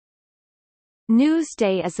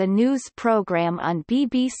Newsday is a news program on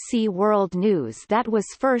BBC World News that was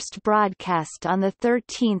first broadcast on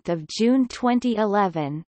 13 June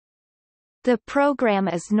 2011. The program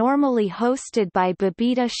is normally hosted by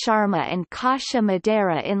Babita Sharma and Kasha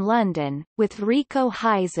Madera in London, with Rico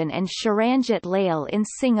Hyson and Sharanjit Lal in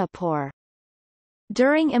Singapore.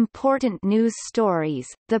 During important news stories,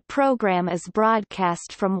 the program is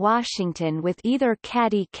broadcast from Washington with either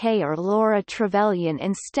Katty Kay or Laura Trevelyan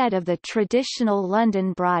instead of the traditional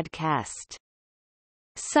London broadcast.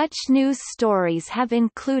 Such news stories have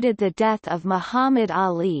included the death of Muhammad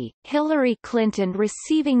Ali, Hillary Clinton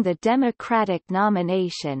receiving the Democratic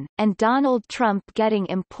nomination, and Donald Trump getting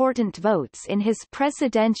important votes in his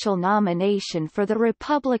presidential nomination for the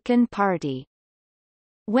Republican Party.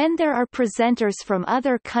 When there are presenters from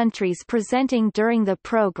other countries presenting during the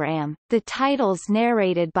program, the titles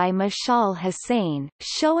narrated by Mashal Hussain,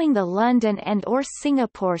 showing the London and/or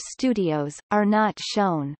Singapore studios, are not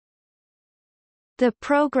shown. The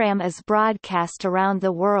program is broadcast around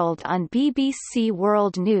the world on BBC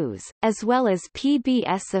World News, as well as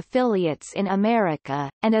PBS affiliates in America,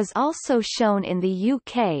 and is also shown in the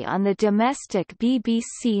UK on the domestic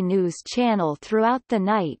BBC News channel throughout the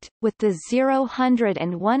night, with the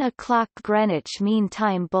 01 o'clock Greenwich Mean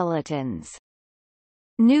Time bulletins.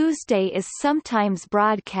 Newsday is sometimes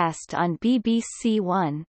broadcast on BBC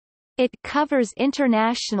One. It covers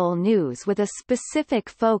international news with a specific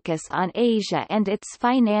focus on Asia and its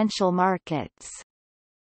financial markets.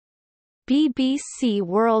 BBC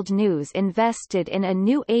World News invested in a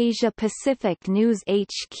new Asia-Pacific News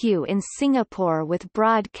HQ in Singapore with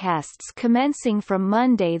broadcasts commencing from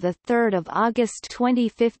Monday 3 August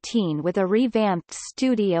 2015 with a revamped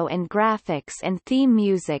studio and graphics and theme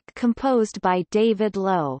music composed by David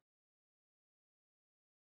Lowe.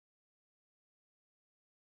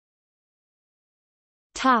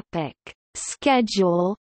 Topic.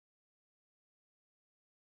 Schedule.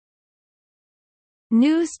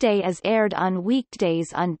 Newsday is aired on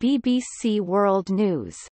weekdays on BBC World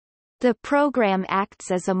News. The program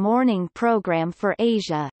acts as a morning program for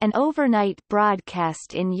Asia, an overnight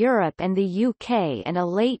broadcast in Europe and the UK, and a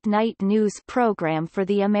late-night news program for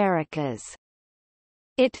the Americas.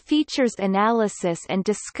 It features analysis and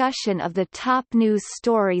discussion of the top news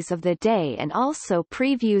stories of the day and also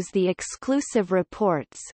previews the exclusive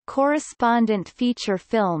reports, correspondent feature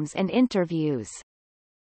films and interviews.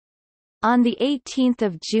 On 18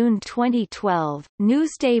 June 2012,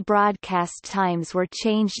 Newsday broadcast times were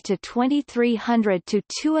changed to 2300 to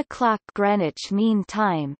 2 o'clock Greenwich Mean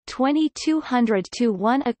Time, 2200 to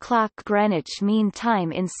 1 o'clock Greenwich Mean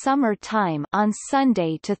Time in summer time on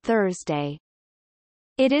Sunday to Thursday.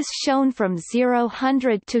 It is shown from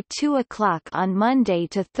 00 to 2 o'clock on Monday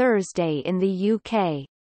to Thursday in the UK.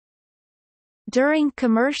 During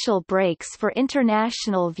commercial breaks for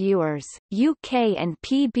international viewers, UK and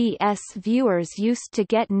PBS viewers used to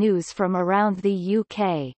get news from around the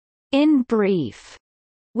UK, in brief,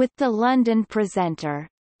 with the London presenter.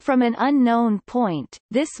 From an unknown point,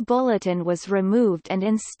 this bulletin was removed and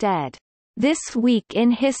instead, "This Week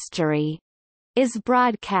in History," is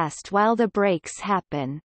broadcast while the breaks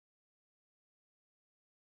happen.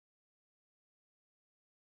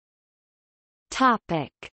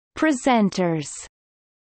 Topic. Presenters.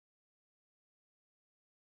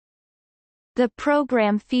 The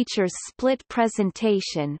program features split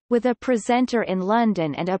presentation, with a presenter in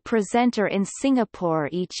London and a presenter in Singapore,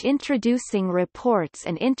 each introducing reports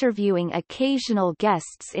and interviewing occasional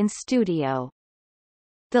guests in studio.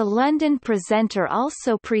 The London presenter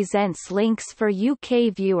also presents links for UK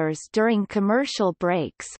viewers during commercial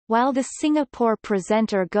breaks, while the Singapore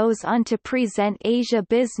presenter goes on to present Asia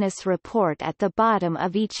Business Report at the bottom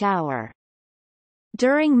of each hour.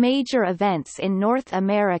 During major events in North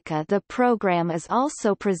America, the program is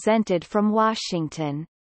also presented from Washington.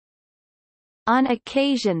 On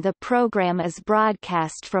occasion the program is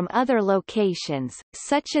broadcast from other locations,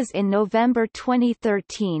 such as in November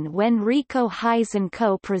 2013 when Rico Hyson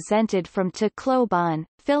co-presented from Tacloban,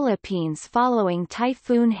 Philippines following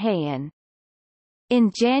Typhoon Haiyan.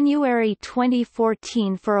 In January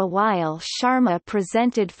 2014 for a while Sharma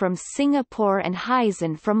presented from Singapore and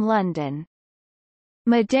Hyson from London.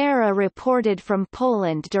 Madera reported from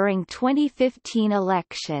Poland during 2015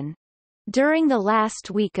 election. During the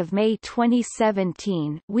last week of May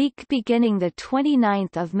 2017, week beginning 29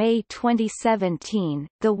 May 2017,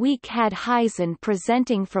 the week had Hyson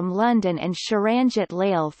presenting from London and Sharanjit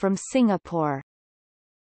Lal from Singapore.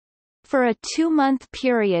 For a 2-month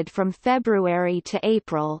period from February to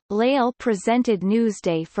April, Lal presented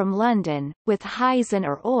Newsday from London, with Hyson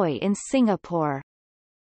or Oi in Singapore.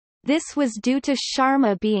 This was due to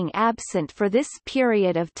Sharma being absent for this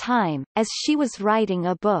period of time, as she was writing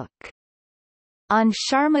a book. On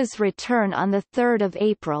Sharma's return on 3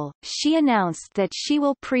 April, she announced that she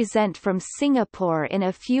will present from Singapore in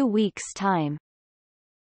a few weeks' time.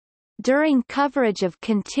 During coverage of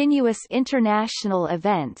continuous international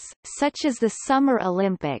events, such as the Summer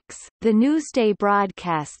Olympics, the Newsday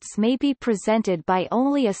broadcasts may be presented by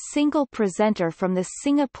only a single presenter from the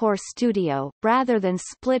Singapore studio, rather than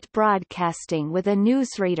split broadcasting with a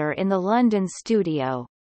newsreader in the London studio.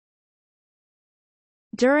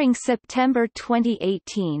 During September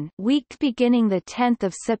 2018, week beginning 10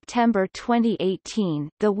 September 2018,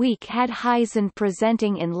 the week had Hysan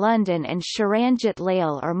presenting in London and Sharanjit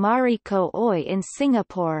Lal or Mariko Oi in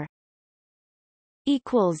Singapore.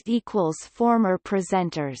 Former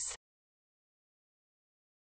presenters